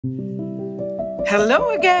Hello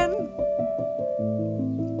again!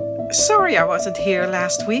 Sorry I wasn't here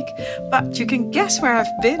last week, but you can guess where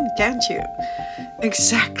I've been, can't you?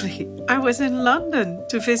 Exactly, I was in London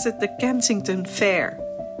to visit the Kensington Fair.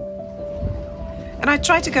 And I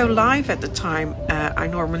tried to go live at the time I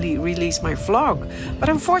normally release my vlog, but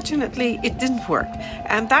unfortunately it didn't work.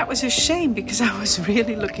 And that was a shame because I was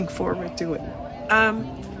really looking forward to it.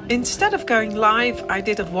 Instead of going live, I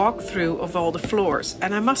did a walkthrough of all the floors,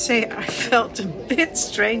 and I must say I felt a bit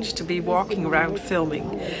strange to be walking around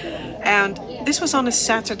filming. And this was on a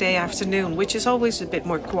Saturday afternoon, which is always a bit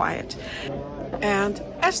more quiet. And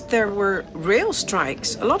as there were rail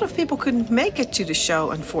strikes, a lot of people couldn't make it to the show,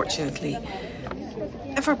 unfortunately.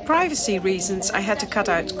 And for privacy reasons, I had to cut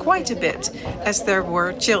out quite a bit, as there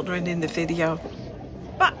were children in the video.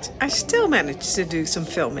 But I still managed to do some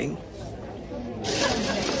filming.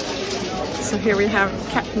 So here we have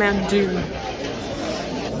Kathmandu.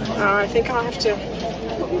 I think I'll have to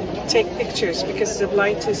take pictures because the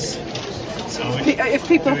light is... if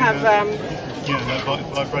people have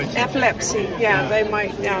epilepsy, yeah, they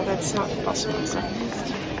might... Yeah, that's not possible. So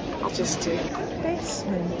I'll just do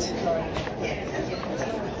basement.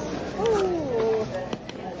 Oh.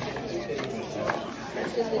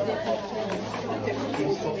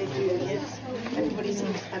 Everybody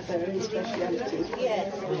seems to have their own speciality.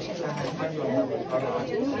 Yes.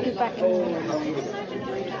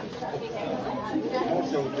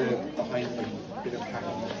 Also behind the bit of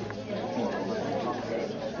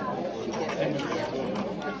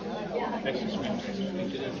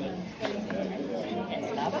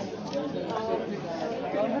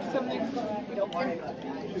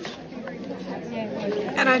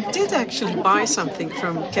And I did actually buy something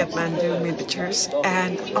from Kathmandu Miniatures,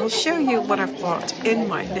 and I'll show you what I've bought in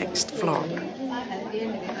my next vlog.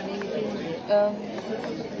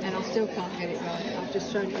 And I still can't get it right. I've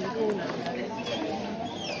just thrown it in the corner.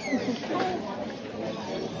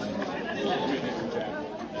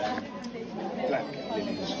 Black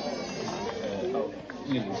lilies.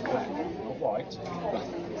 Lilies black, not white, black.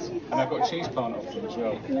 And I've got a cheese plant off them as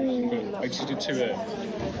well. I just did two there.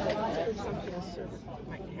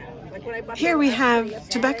 Here we have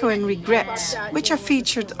Tobacco and Regrets, which are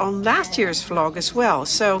featured on last year's vlog as well,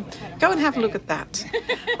 so go and have a look at that.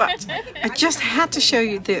 But I just had to show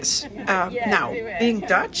you this. Now, being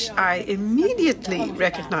Dutch, I immediately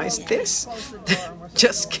recognized this.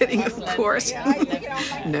 Just kidding, of course.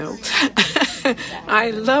 No.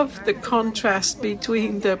 I love the contrast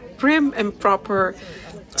between the prim and proper,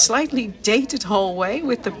 slightly dated hallway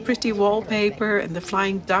with the pretty wallpaper and the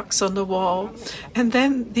flying ducks on the wall, and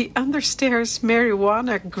then the understairs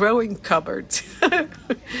marijuana growing cupboard.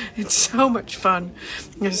 It's so much fun.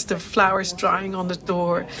 There's the flowers drying on the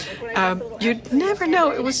door. You'd never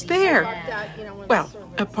know it was there. Well,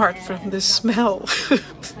 apart from the smell.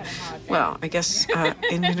 Well, I guess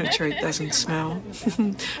in miniature it doesn't smell.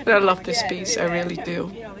 But I love this piece, I really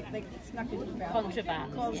do.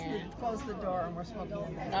 Contraband, Close the door and we're smoking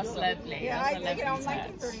in there. That's lovely. Yeah, That's a I lovely think in touch.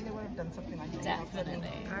 1930 they would have done something like that.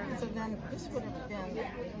 Definitely. So then this would have been...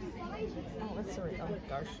 Oh, let's see. Oh,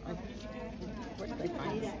 gosh. Where did I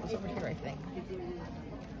find it? It was over here, I think.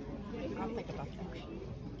 I'll think about that.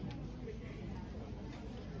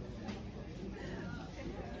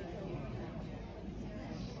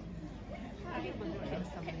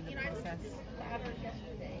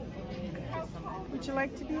 Would you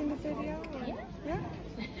like to be in the video? Yeah. Yeah?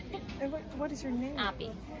 And what is your name?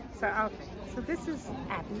 Abby. So, okay. So this is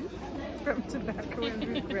Abby from Tobacco and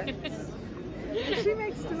Regrets. She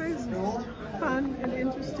makes the most fun and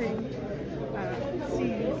interesting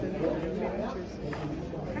scenes and miniatures.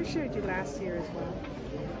 I showed you last year as well.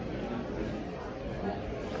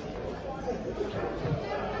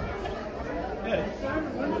 It's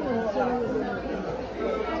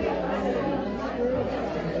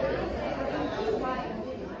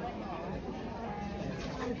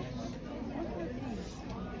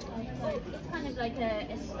kind of like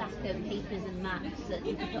a stack of papers and maps that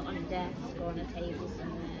you can put on a desk or on a table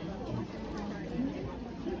somewhere.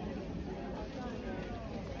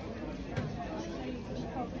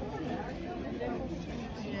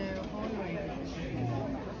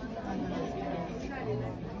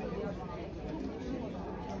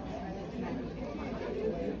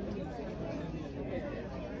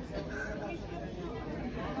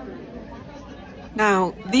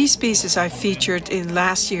 Now, these pieces I featured in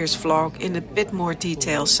last year's vlog in a bit more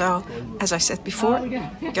detail, so, as I said before,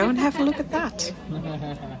 go and have a look at that. I'm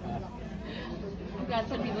glad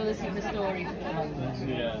some people will see the story.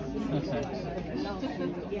 Yeah.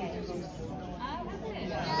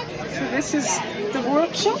 So this is the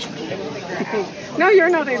workshop. No, you're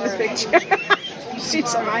not in this picture.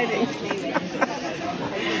 She's hiding.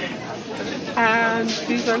 And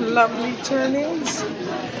these are lovely turnings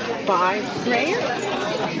by Graham.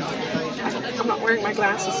 I'm not wearing my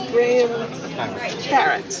glasses. Graham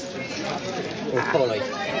Parrot. Or Polly.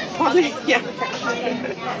 Polly, yeah.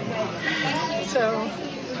 So,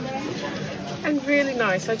 and really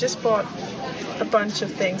nice. I just bought a bunch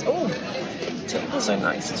of things. Oh, tables are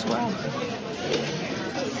nice as well.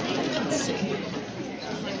 Let's see.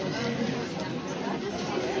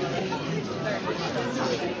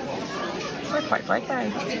 I quite like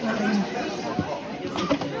that.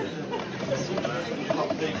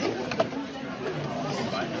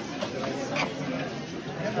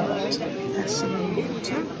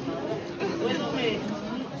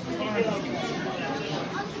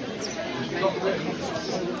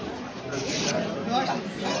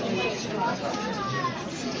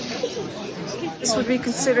 This would be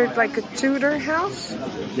considered like a Tudor house?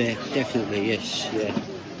 Yeah, definitely, yes, yeah.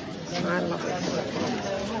 I love it.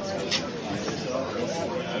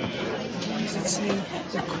 Let's see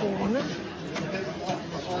the corner.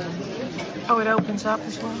 Oh, it opens up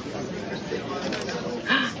as well.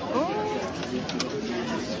 Oh.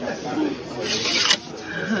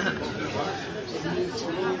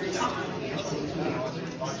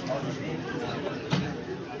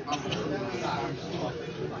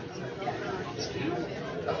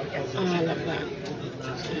 Oh, I love that.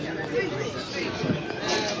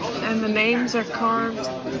 And the names are carved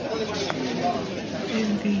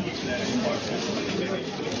in the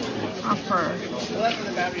upper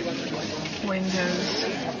windows.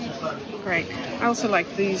 Great. I also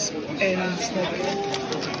like these ends.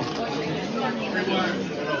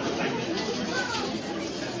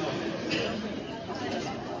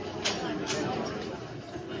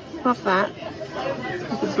 Love that.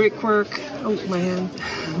 The brickwork. Oh, my hand.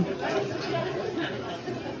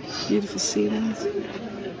 Beautiful ceilings.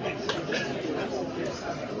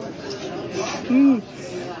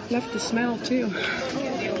 Love the smell too.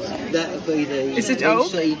 That would be the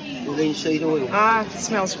linseed oil. Ah, it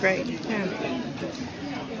smells great. Yeah.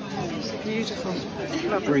 Beautiful.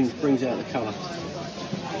 Love it. Brings out the colour.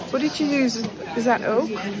 What did you use? Is that oak?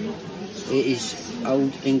 It is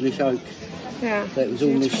old English oak. Yeah. That was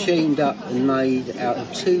all machined up and made out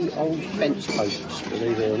of 2 old fence posts,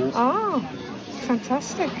 believe it or not. Oh,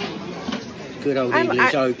 fantastic. Good old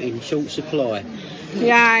English oak in short supply.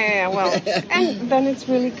 Yeah, well, and then it's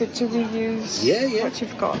really good to reuse what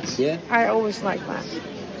you've got. Yeah. I always like that.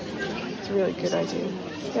 It's a really good idea.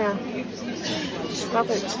 Yeah. Love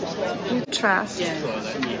it. Contrast.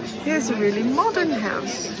 Here's a really modern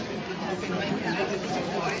house.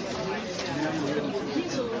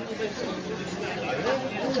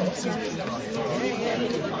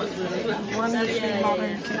 Wonderfully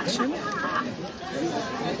modern kitchen.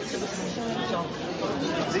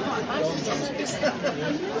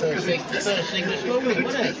 First thing this morning,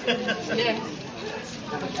 wasn't it? Yeah.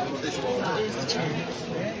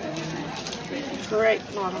 Great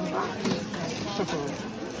modern bath.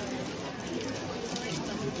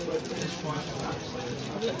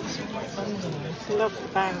 Love the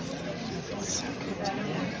bath. So good.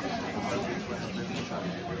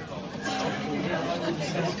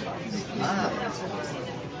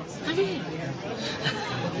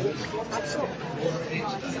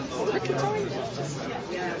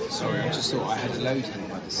 Sorry, I just thought I had a load here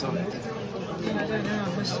by the side. I don't know,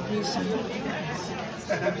 I must have used some.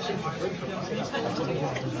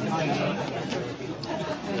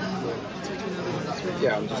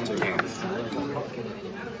 Yeah, I'm just doing it.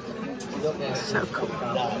 So cool.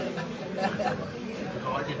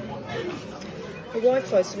 The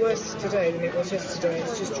Wi-Fi's worse today than it was yesterday.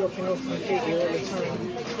 It's just dropping off completely all the time.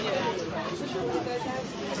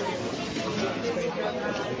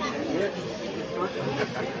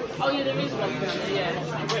 Oh yeah, there is one down there, yeah.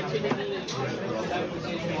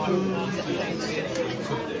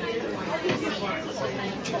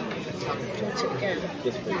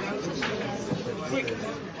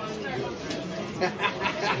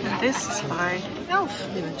 This is by Elf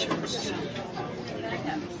Miniatures.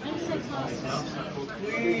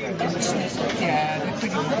 Yeah, they're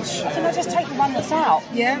pretty much. Can I just take the one that's out?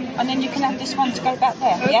 Yeah. And then you can have this one to go back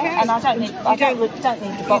there. Okay. Yeah. And I don't need. I don't need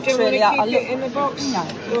the box You don't really. want to I keep look it in the box? No.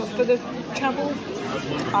 Well, for the travel?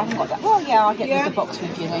 I haven't got that. Well, yeah, I'll get Yeah. the box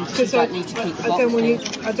with you then, because you don't need to keep the box. I don't want you.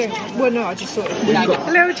 I don't. Well, no, I just thought.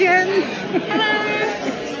 Hello, Jen.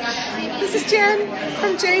 This is Jen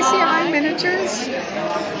from JCI Miniatures,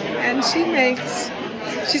 and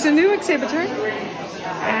she's a new exhibitor,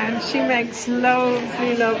 and she makes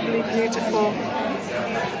lovely, lovely, beautiful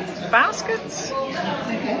baskets.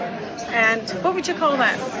 And what would you call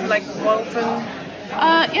that? Like woven?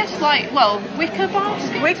 Yes, like, well, wicker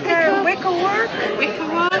basket. Wicker work? Wicker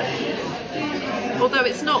work. Although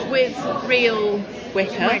it's not with real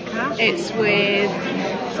wicker. It's with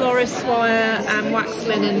florist wire and wax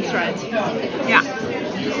linen thread. Yeah.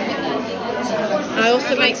 I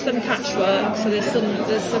also make some patchwork, so there's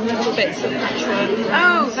some little bits of patchwork.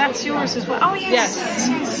 Oh, that's yours as well. Oh yes.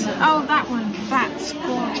 Yes. Oh, that one. That's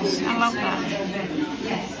gorgeous. I love that.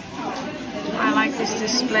 I like this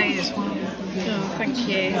display as well. Oh, thank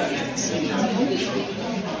you.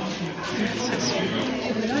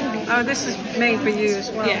 Oh, this is made for you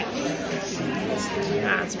as well. Yeah.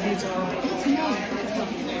 That's beautiful.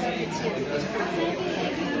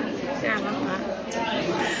 Yeah, I love that.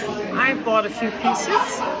 I bought a few pieces.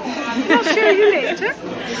 I'll show you later.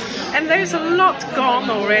 And there's a lot gone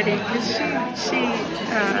already because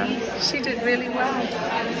she did really well.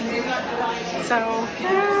 So,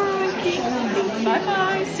 Bye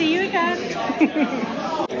bye. See you again.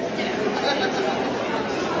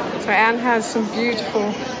 So Anne has some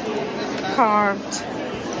beautiful carved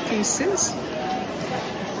pieces,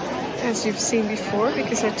 as you've seen before,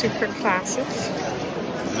 because I took her classes.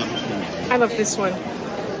 I love this one.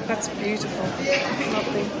 That's beautiful.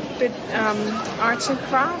 Lovely. Bit arts and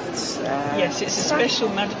crafts. Yes, it's a special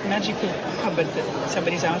magical cupboard that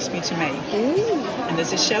somebody's asked me to make. Ooh. And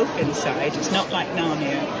there's a shelf inside. It's not like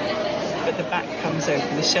Narnia, but the back comes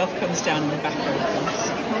open. The shelf comes down and the back opens.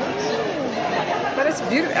 But it's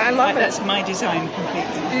beautiful. I love it. That's my design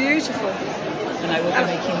completely. Beautiful. And I will be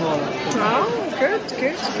making more of them. Oh, good,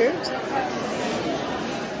 good, good.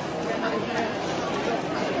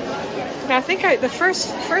 I think the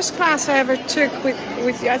first class I ever took with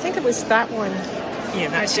you, I think it was that one. Yeah,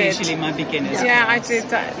 that's usually my beginners. Yeah, I did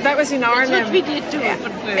that. That was in Arnhem. That's what we did do it for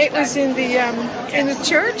the first It was in the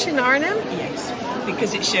church in Arnhem. Yes,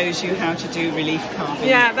 because it shows you how to do relief carving.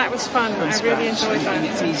 Yeah, that was fun. I really enjoyed that. And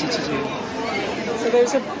it's easy to do. So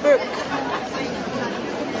there's a book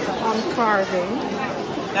on carving.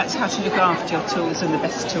 That's how to look after your tools and the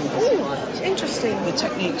best tools. Ooh, interesting. The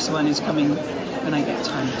techniques one is coming when I get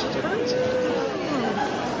time to do it.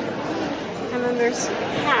 And then there's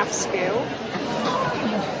half scale.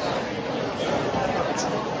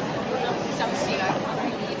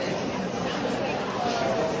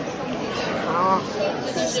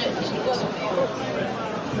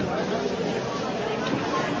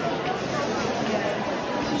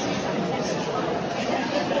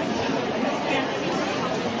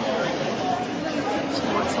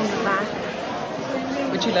 What's on the back?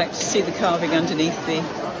 Would you like to see the carving underneath the...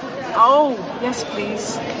 Oh, yes,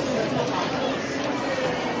 please.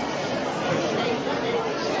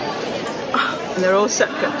 And they're all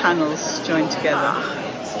separate panels joined together.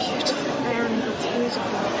 It's beautiful. And it's beautiful.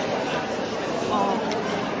 Oh.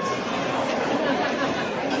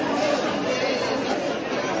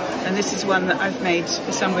 And this is one that I've made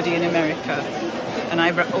for somebody in America. And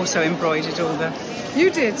I've also embroidered all the... You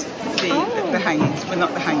did? The hangings. Well,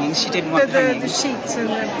 not the hangings. She didn't want the hangings. The sheets and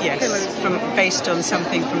the pillows. Based on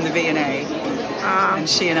something from the V&A. And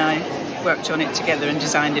she and I worked on it together and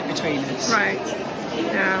designed it between us. Right.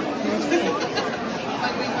 Yeah.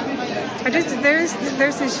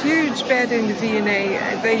 There's this huge bed in the V&A.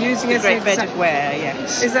 They're using it as a great bed of ware,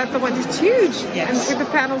 yes. Is that the one? It's huge. Yes. And with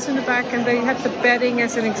the panels in the back, and they had the bedding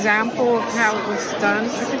as an example of how it was done.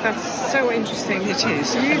 I think that's so interesting. It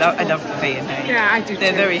is. I love the V&A. Yeah, I do.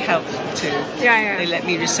 They're very helpful too. Yeah. They let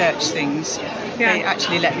me research things. Yeah. They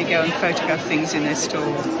actually let me go and photograph things in their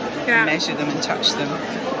store, and measure them and touch them.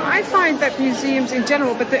 I find that museums in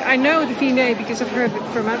general, but I know the V&A because I've heard it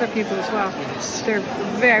from other people as well. Yes. They're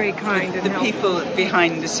very kind and helpful. People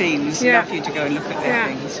behind the scenes love you to go and look at their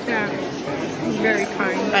things. Yeah, very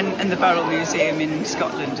kind. And the Burrell Museum in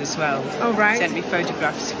Scotland as well. Oh, right. Sent me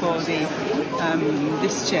photographs for the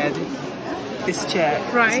this chair.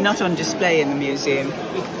 Right. It's not on display in the museum,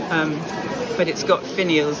 but it's got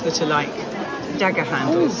finials that are like dagger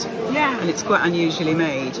handles. Ooh, yeah. And it's quite unusually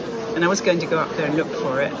made. And I was going to go up there and look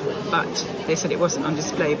for it, but they said it wasn't on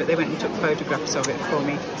display, but they went and took photographs of it for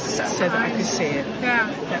me so that I could see it. Yeah.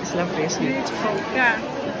 That was lovely, isn't it? Beautiful. Yeah.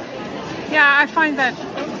 Yeah, I find that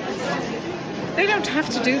they don't have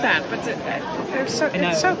to do that, but they're so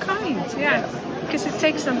kind. Yeah. Because it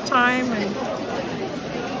takes some time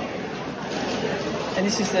and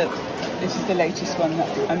this is the latest one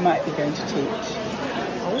that I might be going to teach.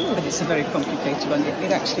 Oh. But it's a very complicated one.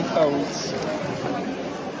 It actually folds.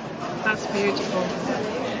 That's beautiful.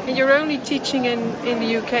 And you're only teaching in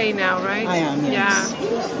the UK now, right? I am, yes. Yeah.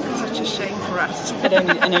 It's such a shame for us.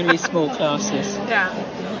 And only small classes. Yeah.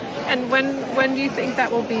 And when do you think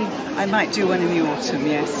that will be? I might do one in the autumn,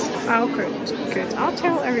 yes. Oh, good. I'll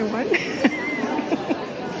tell everyone.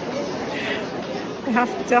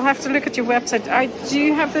 They'll have to look at your website. Do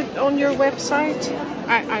you have it on your website?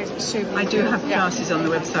 I assume. I do have classes on the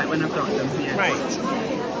website when I've got them, yes. Right.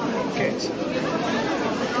 Good.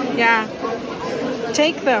 Yeah.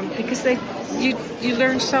 Take them because you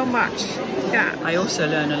learn so much. Yeah. I also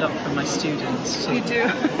learn a lot from my students. You do.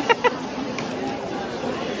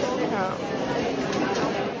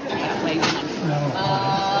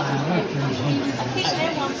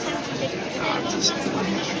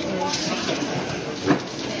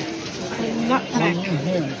 Nutmeg.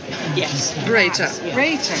 Yes. Greater. Yeah.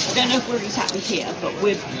 Greater. I don't know if we're exactly here, but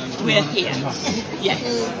we're here. Yes.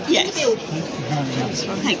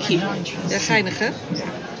 Thank you. Ja, geinig hè?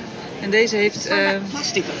 En deze heeft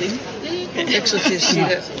Plastic ding. dekseltjes die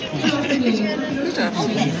good af.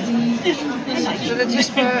 So that's just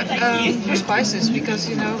for spices because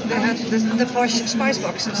you know they have the posh spice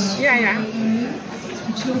boxes. Yeah.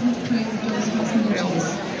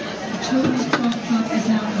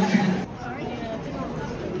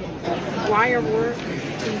 Wire work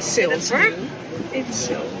in silver. It's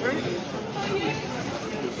silver.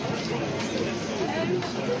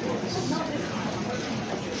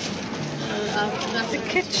 The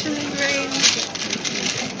kitchen range.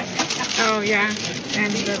 Oh yeah,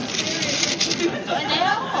 and the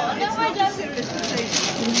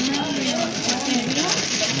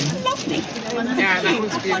yeah, that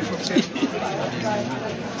one's beautiful too.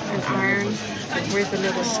 An iron with a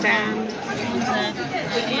little stand.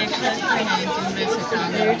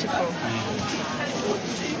 Beautiful.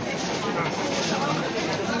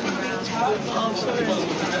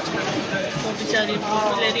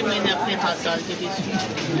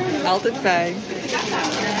 Altijd fijn.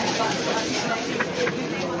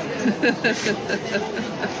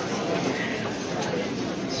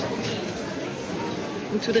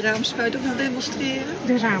 Moeten we de raamspuit ook nog demonstreren?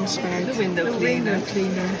 De raamspuit. De window cleaner.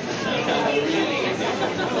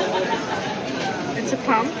 It's a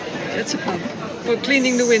pump. It's a pump. For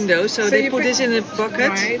cleaning the windows. So they put this in a bucket.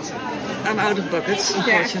 Right. I'm out of buckets,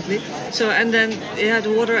 unfortunately. Yeah. So and then you have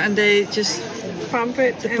the water and they just pump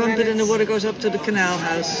it. And the water goes up to the canal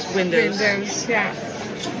house windows. Yeah.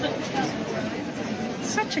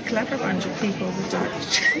 Such a clever bunch of people, the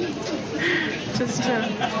Dutch. Just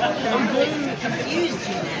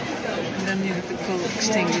and then you have the coal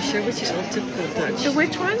extinguisher, which is all typical Dutch. The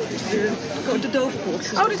which one? De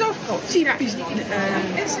doofpot. Oh, de doofpot. Typisch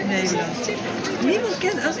Nederlands. Niemand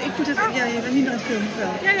kent als ik moet het. Ja, je bent niet aan het filmen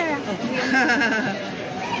wel. Ja.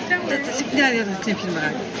 Dat knip je er maar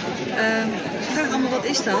uit. Ik vraag allemaal wat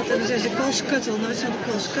is dat? En dan zeggen ze coal scuttle. Nou, it's not a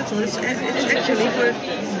coal scuttle. It's actually for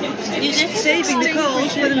saving the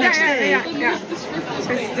coals for the next day. Yeah.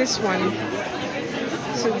 So it's this one.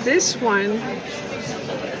 So this one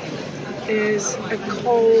is a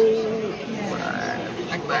coal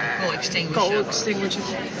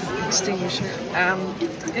extinguisher.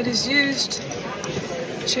 It is used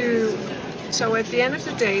to. So at the end of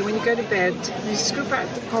the day, when you go to bed, you scoop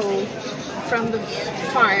out the coal from the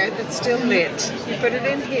fire that's still lit. You put it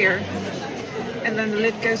in here, and then the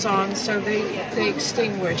lid goes on, so they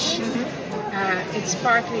extinguish. It's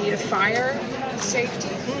partly a fire safety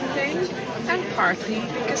thing, and partly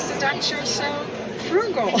because the Dutch are so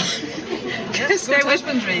frugal.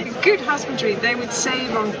 Good husbandry. They would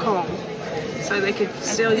save on coal, so they could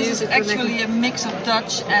still use it. Actually, a mix of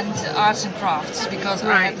Dutch and arts and crafts, because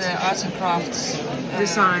I had the arts and crafts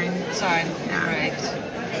design. Yeah. Right.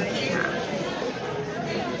 Yeah.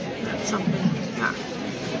 That's something. Yeah.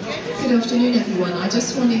 Good afternoon, everyone. I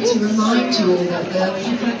just wanted to remind you all that the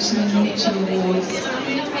Professional Miniature Awards,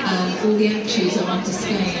 all the entries are on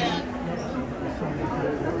display.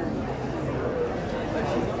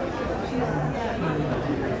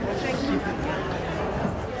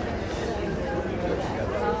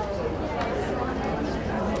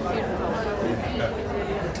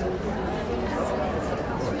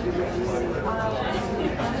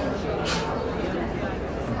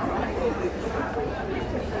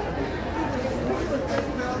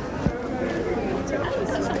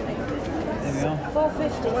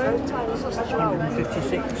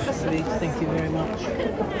 Please, thank you very much.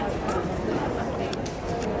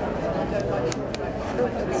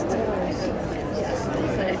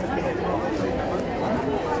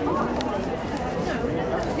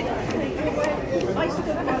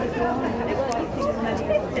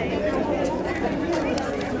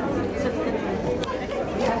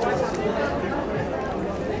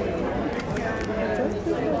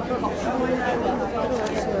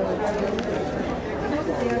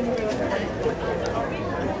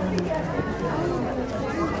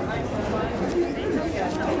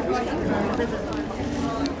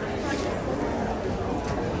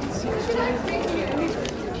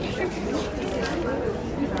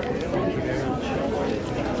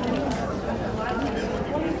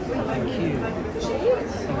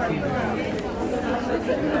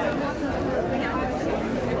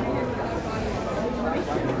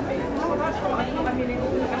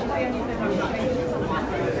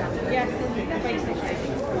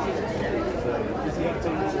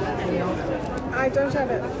 I don't have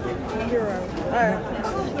it. Euro.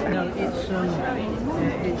 No, it's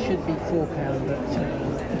it should be £4, but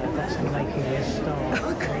that's the making a star.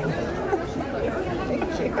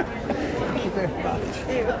 Thank you very much.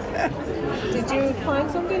 Did you find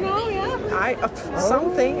something now? Yeah.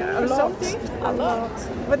 Something. A lot. A lot.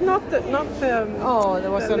 But not the. Oh,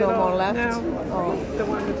 there was no more left. No. Oh. The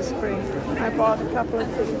one with the spring. I bought a couple of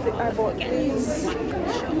things. I bought these,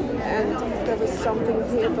 and there was something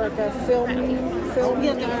here like a film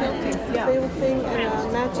thing, and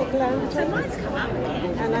a magic lantern.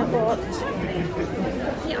 And I bought.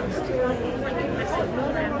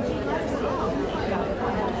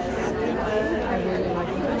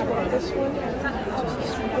 This one,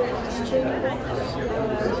 string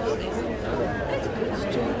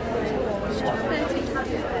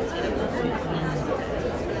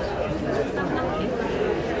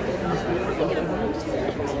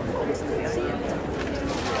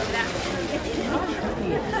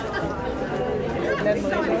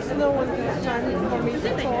There's no one time for me to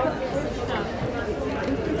talk.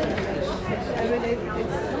 I mean,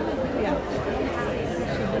 it's yeah.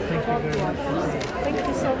 Thank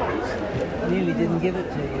you so much. Nearly didn't give it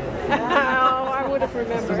to you. Oh, I would have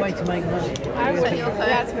remembered. It's the way to make money.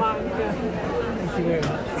 That's mine. Yeah. Thank you very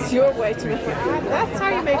much. It's your way to make money. That's how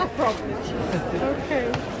you make a profit.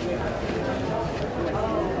 Okay.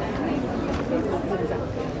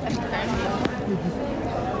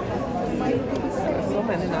 So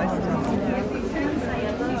many nice things.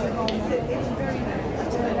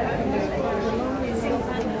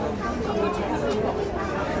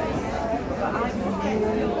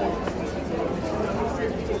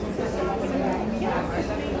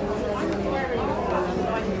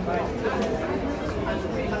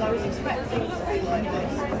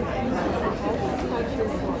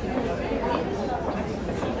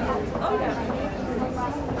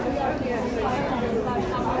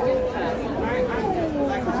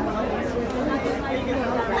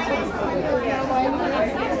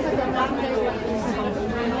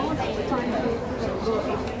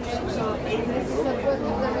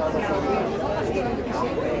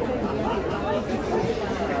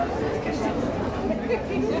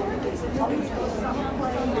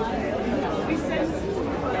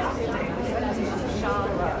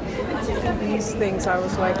 These things I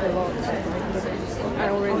was like a lot. I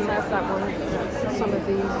already have that one. Some of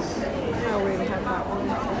these, I already have that one.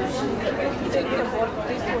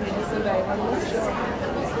 This one yesterday, I'm not sure.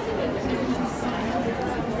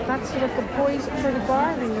 That's like a poison for the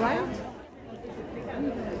garden, right?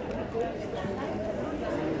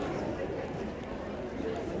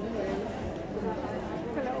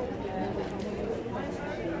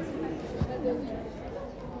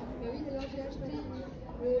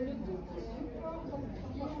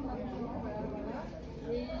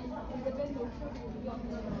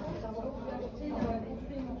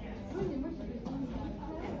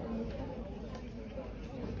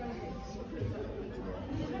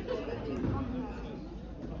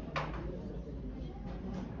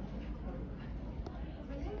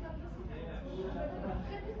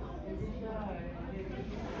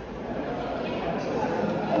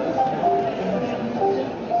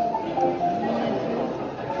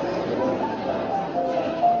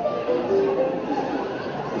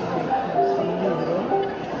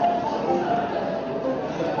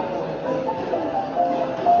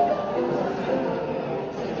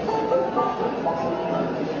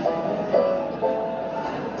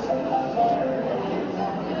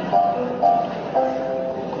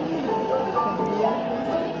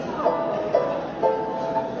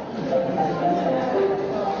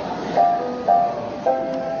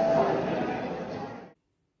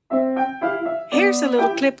 Here's a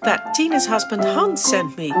little clip that Tina's husband Hans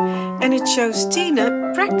sent me, and it shows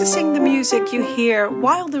Tina practicing the music you hear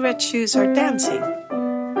while the Red Shoes are dancing.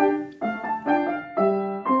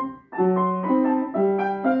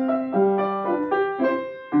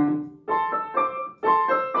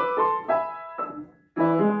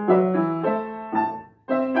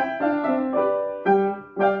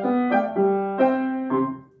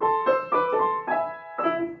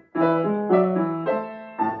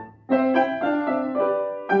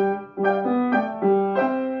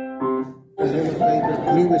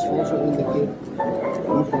 Glue is also in the kit.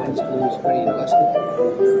 Glue is very elastic.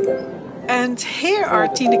 And here are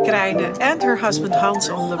Tine Krijne and her husband Hans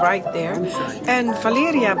on the right there, and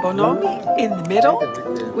Valeria Bonomi in the middle,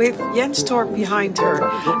 with Jens Torp behind her.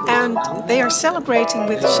 And they are celebrating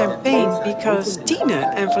with champagne because Tine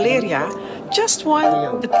and Valeria just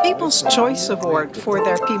won the People's Choice Award for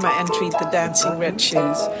their PIMA entry, The Dancing Red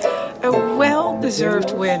Shoes. A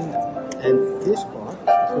well-deserved win. And this part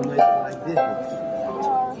is made like this.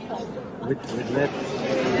 With lead.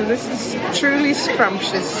 This is truly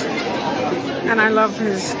scrumptious, and I love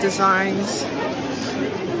his designs.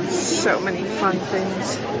 So many fun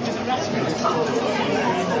things.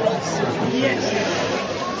 Yes.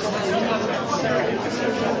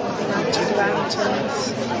 Lanterns.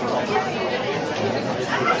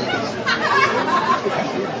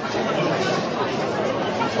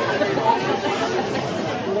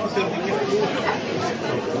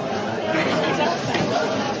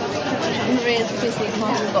 Maria's busy,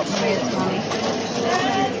 Martin got Maria's money.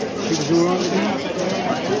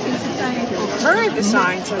 Her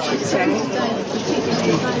designs, I should say.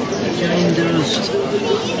 Jane does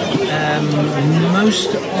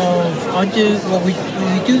most of. We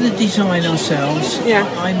do the design ourselves. Yeah.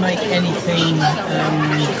 I make anything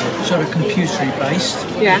sort of computery based.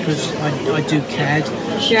 Yeah. Because I do CAD.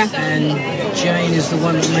 Yeah. And Jane is the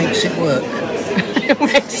one that makes it work.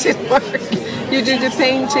 Makes it work. You do the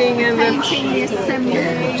painting and the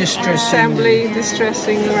distressing,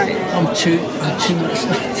 right? I'm too much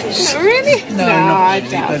like this. Really? No, I not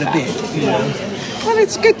doubt but a that. bit, you know. Well,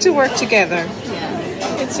 it's good to work together.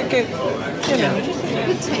 It's a good,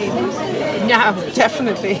 Good team. yeah,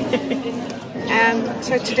 definitely. And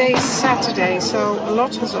so today's Saturday, so a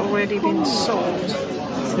lot has already been sold.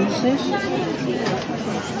 Who's this?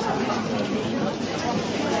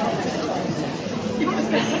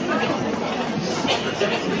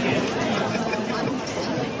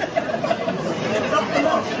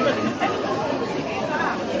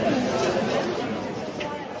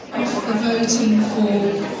 The voting for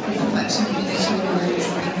the confection miniature awards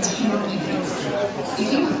and times. If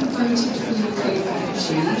you haven't voted for your favourite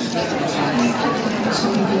shoes,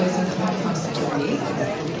 confection videos in the podcast story,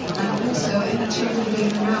 and also any children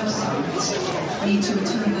being outside need to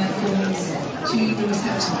return their forms to the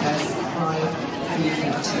reception desk by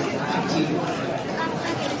 3:30. Thank you.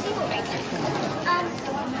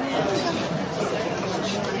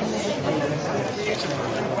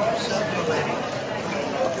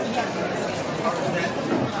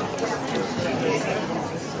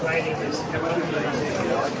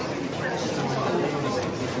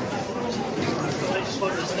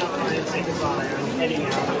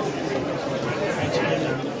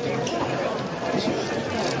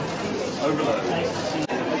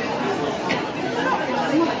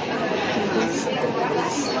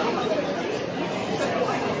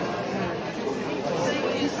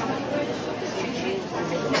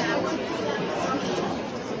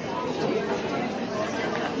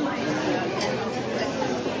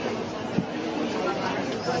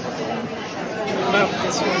 Love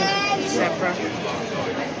this one, zebra.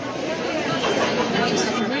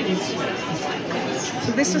 So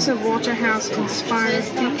this is a Waterhouse-inspired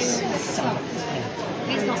piece.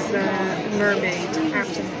 The mermaid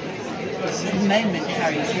after. The moment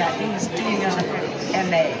Harry's like he's doing a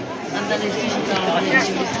MA. And then it's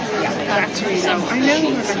Batteries. I know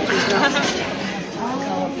her batteries.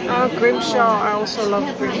 Oh, Grimshaw. I also love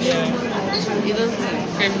Grimshaw. He does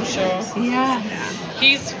Grimshaw. Yeah.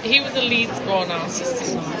 He was a Leeds born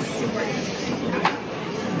artist.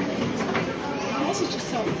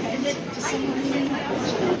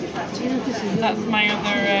 That's my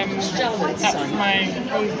other, that's my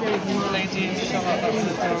lady in Charlotte, that's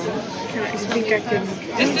the dog. I think I can...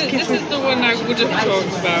 This is the one I would have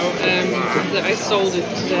talked about, that I sold it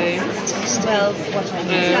today.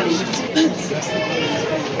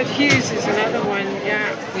 But Hughes is another one,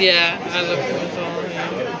 yeah. Yeah, I love it as well, yeah.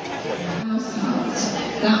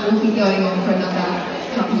 That will be going on for another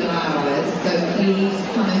couple of hours, so please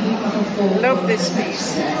come and pick up a form. Love this piece.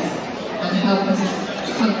 And help us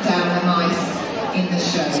hunt down the mice in the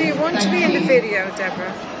show. So you want to be in the video,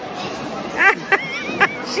 Deborah?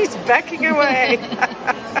 She's backing away.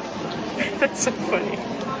 That's so funny.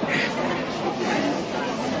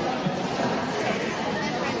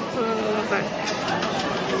 Oh, that.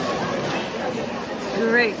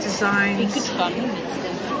 Great designs.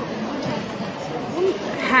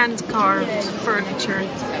 Hand-carved furniture.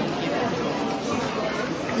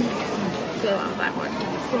 Love that one.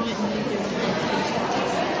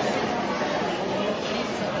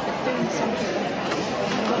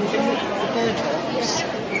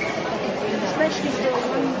 Especially for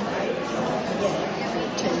one.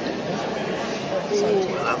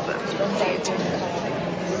 Love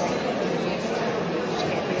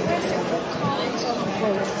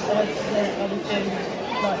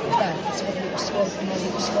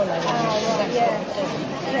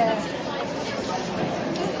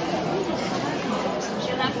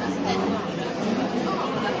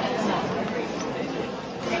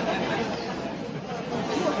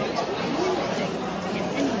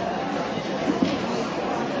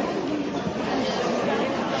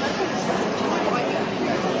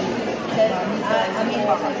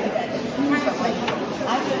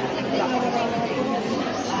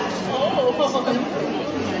of them.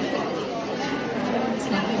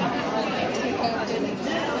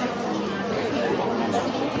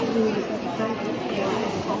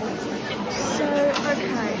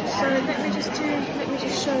 So let me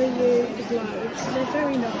just show you the globes. They're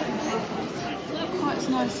very nice. Not quite as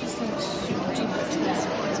nice as the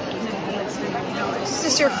Is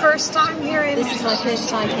this your first time here in? This is my first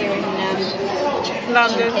time here in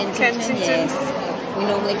London, Kensington. Yes. We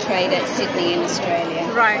normally trade at Sydney in Australia.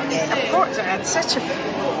 Right. Yes. Of course, it's such a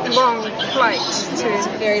long flight. It's a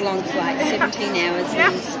very long flight, 17 hours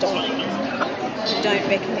non-stop. I don't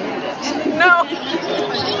recommend it. No.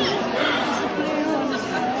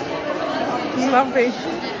 Lovely.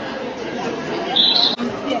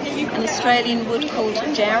 An Australian wood called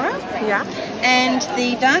Jarrah. Yeah. And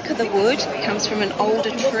the darker the wood comes from an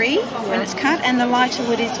older tree when it's cut, and the lighter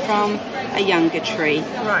wood is from a younger tree.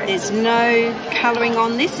 Right. There's no colouring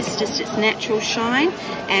on this, it's just its natural shine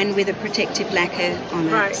and with a protective lacquer on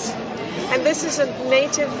it. Right. And this is a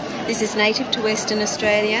native? This is native to Western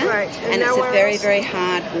Australia. Right. And it's a very, very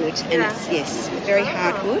hard wood. And it's, yes, very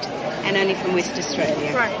hard wood and only from West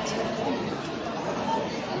Australia. Right.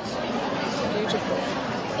 Beautiful.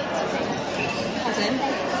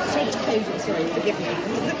 Sorry, forgive me.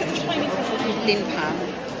 Look at the tiny thin palm.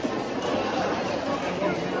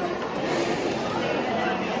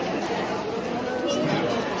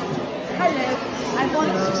 Hello, I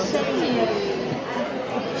want to say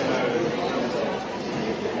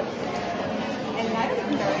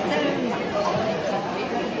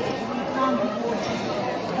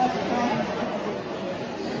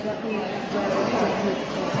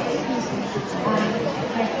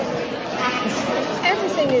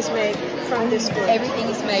everything is made from this wood. Everything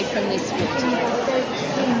is made from this wood.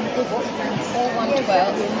 All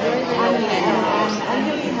 112.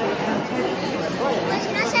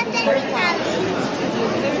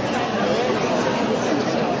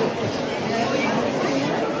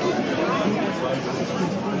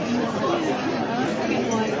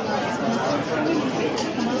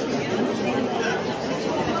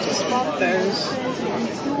 Just swap those.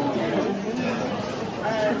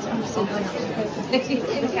 No,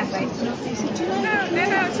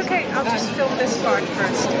 it's okay. I'll just film this part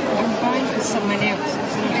first. I'm buying for someone else.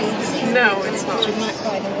 No, it's not. You might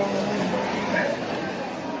buy the wrong one.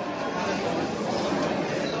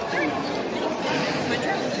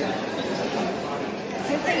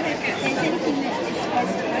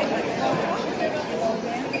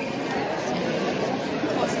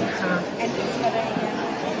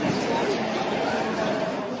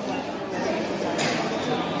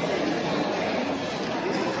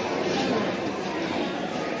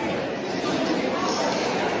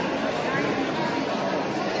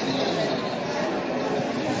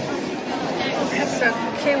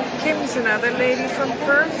 Kim's another lady from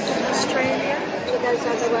Perth, Australia.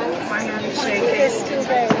 My handshake is. Could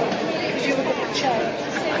you look at the chart?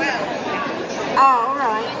 Oh, all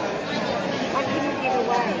right. I couldn't get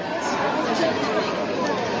away.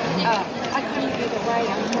 I couldn't get away.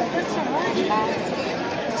 That's all right.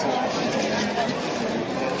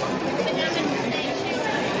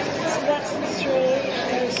 So that's the three.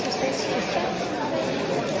 This is this stuff.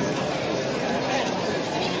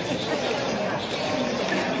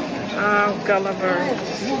 Oh, Gulliver.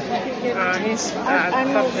 He's I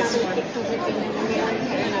love this one.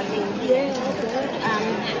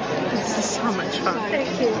 This is so much fun. Thank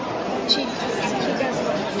you. She does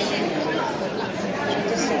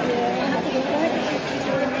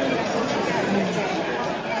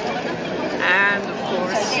And of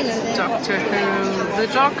course, Doctor Who, the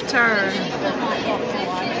Doctor.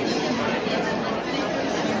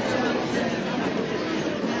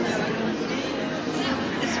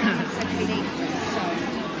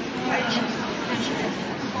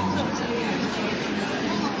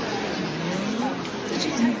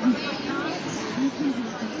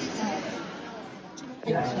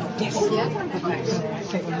 Yes. Yeah. Okay.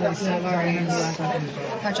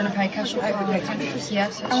 How do you want to pay cash or paper?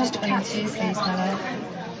 Yes, it's just 22, please, my love.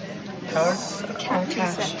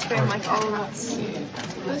 Cash.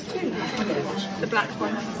 The black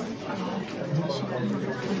one.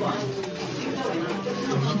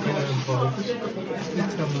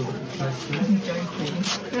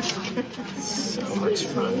 So much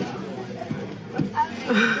fun.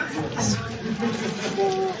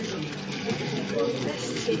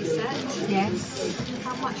 Yes.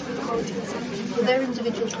 How much for the whole set? Well, they're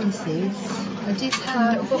individual pieces. I did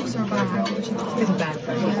have a box or a bag. It's a bag.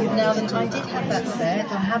 Now, I did have that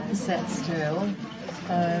set. I have the set still.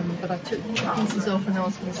 But I took the pieces off and I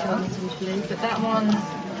was going to sell them individually. But that one,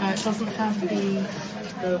 it doesn't have the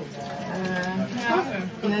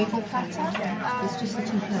oval platter. It's just the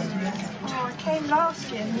two plates. Oh, I came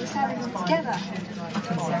last year and we were selling them together. I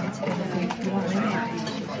can sell it together if you want it.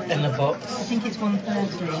 In the box. I think it's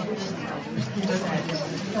 130.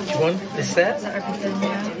 Do you want the set? Is that everything?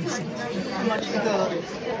 Yeah. How much we got?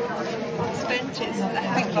 Spent it.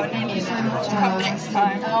 Thank you so much. Come next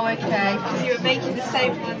time. Oh, okay. You were making the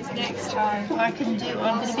same ones next time. I can do.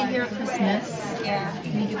 I'm going to be here at Christmas. Yeah.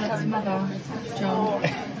 Can you give that to Mother, John?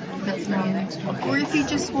 That's Mum. Or if you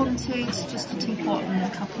just wanted just a teapot and a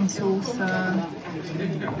cup and saucer. You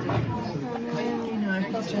know, if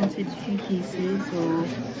you just wanted a few pieces or.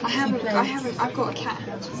 I haven't. I've got a cat.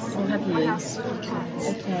 Oh, have you? My house is full of cats.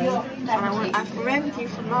 Okay. And I've remembered you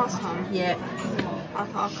from last time. Yeah.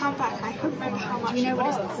 I'll come back. I couldn't remember how much. Do you know it what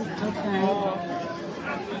was. it's called?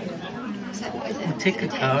 Okay. Is it? Take a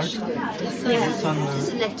card. Yes. It's on the...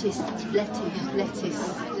 Lettuce.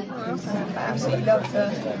 I absolutely love the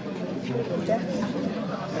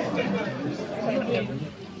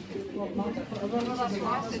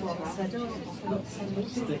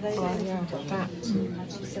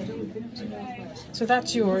So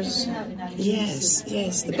that's yours. Yes,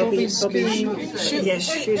 the Bobby's Schumacher.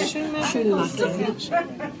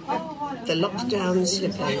 The lockdown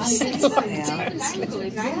slippers.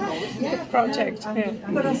 Project.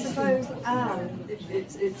 But I suppose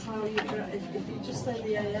it's how you if you just say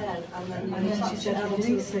the AL and then you should have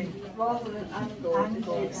leasing rather than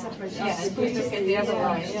and separate. Yes, we just get the other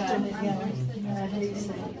one.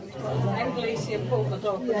 Leasing, pull the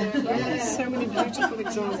dog. So many beautiful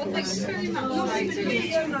examples. Thanks very much.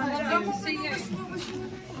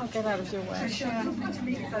 I'll get out of your way.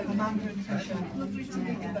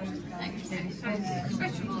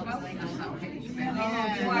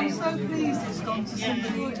 I'm so pleased it's gone to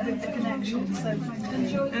somebody with the connection. So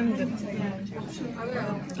And the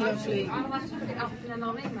lovely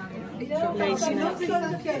lace napkin.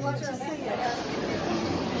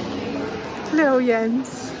 Hello, Jens.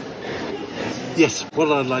 Yes,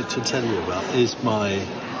 what I'd like to tell you about is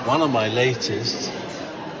one of my latest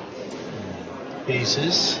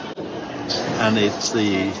pieces, and it's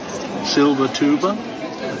the silver tuba.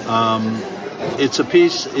 It's a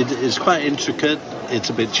piece, it is quite intricate, it's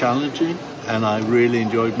a bit challenging, and I really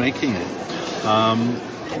enjoyed making it.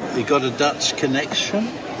 It got a Dutch connection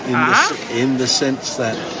in the sense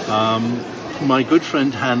that my good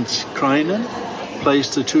friend Hans Kreinen plays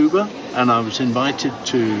the tuba, and I was invited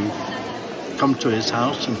to come to his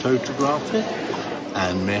house and photograph it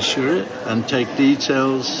and measure it and take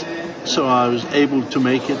details, so I was able to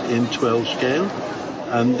make it in 12 scale,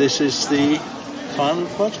 and this is the final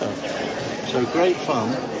product. So great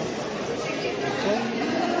fun.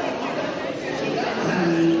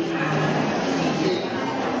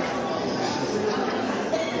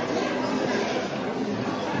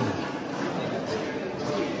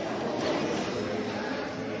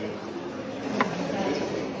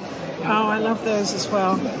 Oh, I love those as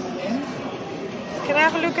well. Can I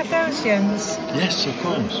have a look at those, Jens? Yes, of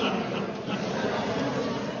course.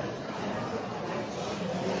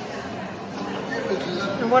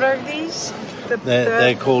 And what are these?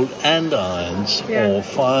 They're called andirons or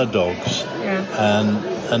fire dogs. Yeah.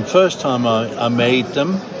 And first time I made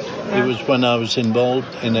them, it was when I was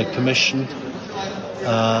involved in a commission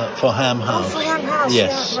for Ham House. Oh, for Ham House.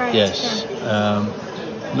 Yes, yeah, right. yes. Yeah.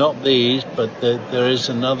 Not these, but there is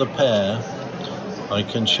another pair. I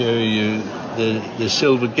can show you the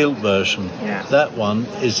silver gilt version. Yeah. That one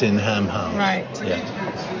is in Ham House. Right. Yeah.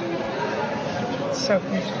 So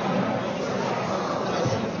beautiful.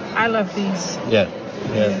 I love these. Yeah.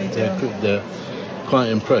 Yeah. Really They're quite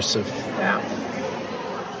impressive. Yeah.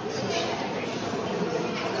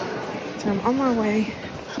 So I'm on my way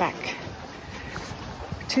back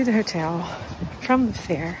to the hotel from the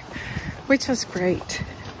fair, which was great.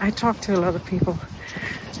 I talked to a lot of people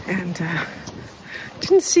and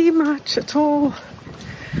didn't see much at all,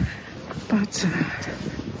 but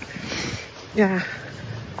yeah,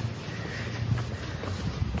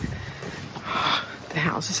 the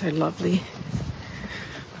houses are lovely.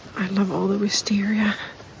 I love all the wisteria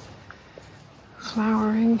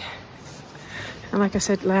flowering. And like I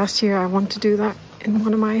said, last year I wanted to do that in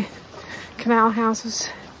one of my canal houses,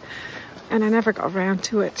 and I never got around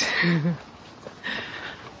to it.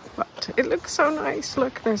 But it looks so nice.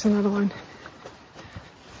 Look, there's another one.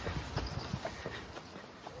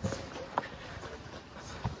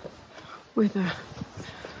 With a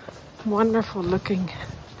wonderful looking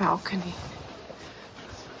balcony.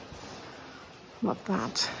 Love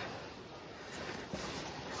that.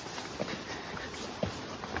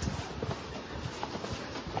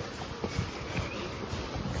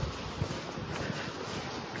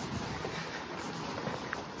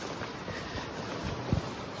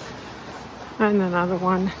 And another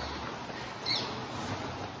one.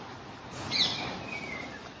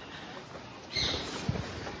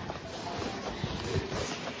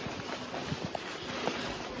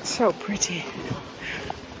 So pretty.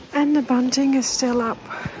 And the bunting is still up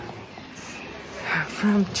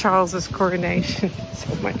from Charles's coronation.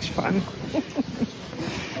 So much fun.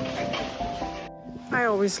 I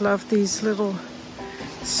always love these little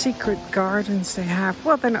secret gardens they have.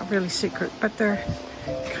 Well, they're not really secret, but they're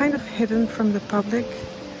kind of hidden from the public.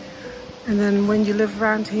 And then when you live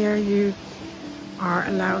around here, you are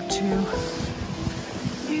allowed to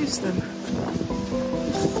use them.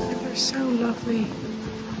 And they're so lovely.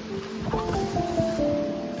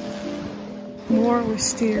 More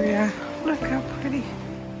wisteria. Look how pretty.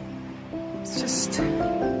 It's just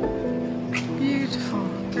beautiful.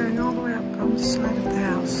 Going all the way up on the side of the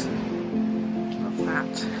house. Love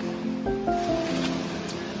that.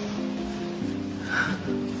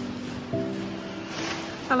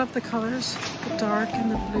 I love the colors. The dark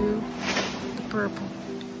and the blue. The purple.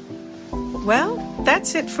 Well,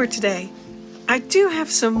 that's it for today. I do have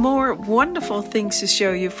some more wonderful things to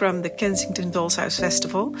show you from the Kensington Dollshouse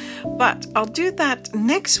Festival, but I'll do that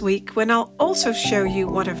next week when I'll also show you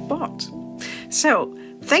what I've bought. So,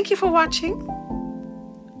 thank you for watching.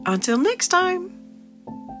 Until next time.